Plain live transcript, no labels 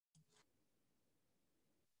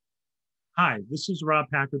Hi, this is Rob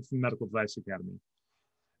Packard from Medical Device Academy.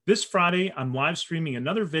 This Friday, I'm live streaming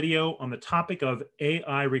another video on the topic of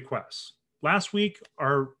AI requests. Last week,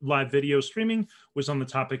 our live video streaming was on the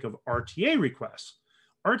topic of RTA requests.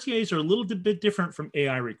 RTAs are a little bit different from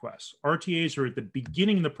AI requests. RTAs are at the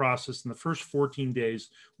beginning of the process in the first 14 days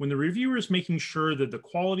when the reviewer is making sure that the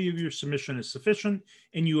quality of your submission is sufficient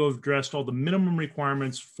and you have addressed all the minimum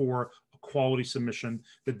requirements for a quality submission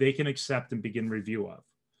that they can accept and begin review of.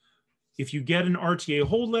 If you get an RTA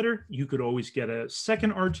hold letter, you could always get a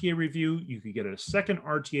second RTA review, you could get a second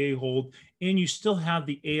RTA hold, and you still have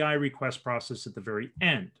the AI request process at the very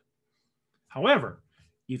end. However,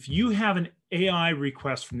 if you have an AI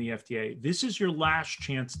request from the FDA, this is your last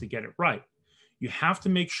chance to get it right. You have to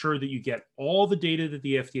make sure that you get all the data that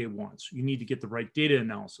the FDA wants. You need to get the right data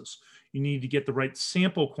analysis. You need to get the right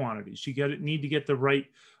sample quantities. You need to get the right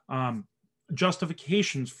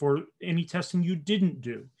justifications for any testing you didn't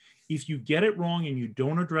do. If you get it wrong and you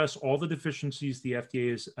don't address all the deficiencies the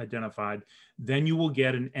FDA has identified, then you will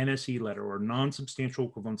get an NSE letter or non-substantial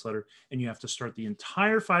equivalence letter, and you have to start the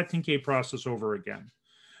entire 510K process over again.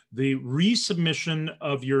 The resubmission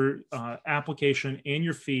of your application and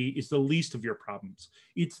your fee is the least of your problems.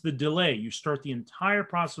 It's the delay. You start the entire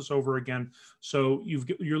process over again. So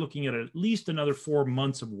you're looking at least another 4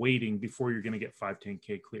 months of waiting before you're going to get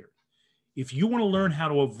 510K cleared. If you want to learn how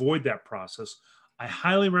to avoid that process, I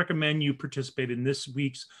highly recommend you participate in this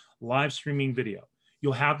week's live streaming video.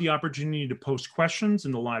 You'll have the opportunity to post questions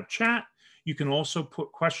in the live chat. You can also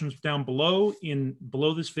put questions down below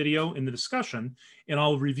this video in the discussion, and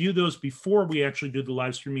I'll review those before we actually do the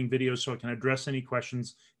live streaming video so I can address any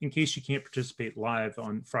questions in case you can't participate live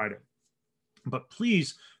on Friday. But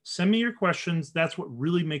please send me your questions. That's what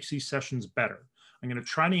really makes these sessions better. I'm going to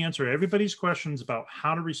try to answer everybody's questions about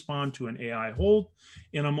how to respond to an AI hold.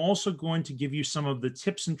 And I'm also going to give you some of the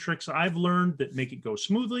tips and tricks I've learned that make it go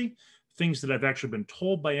smoothly, things that I've actually been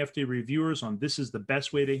told by FDA reviewers on this is the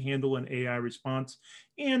best way to handle an AI response,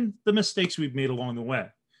 and the mistakes we've made along the way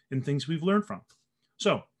and things we've learned from.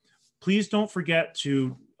 So please don't forget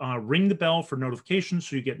to ring the bell for notifications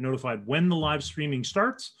so you get notified when the live streaming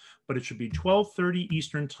starts, but it should be 12:30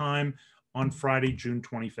 Eastern time on Friday, June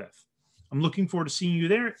 25th. I'm looking forward to seeing you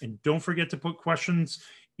there, and don't forget to put questions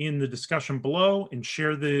in the discussion below and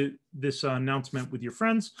share this announcement with your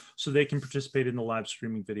friends so they can participate in the live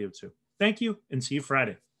streaming video too. Thank you, and see you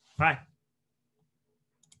Friday. Bye.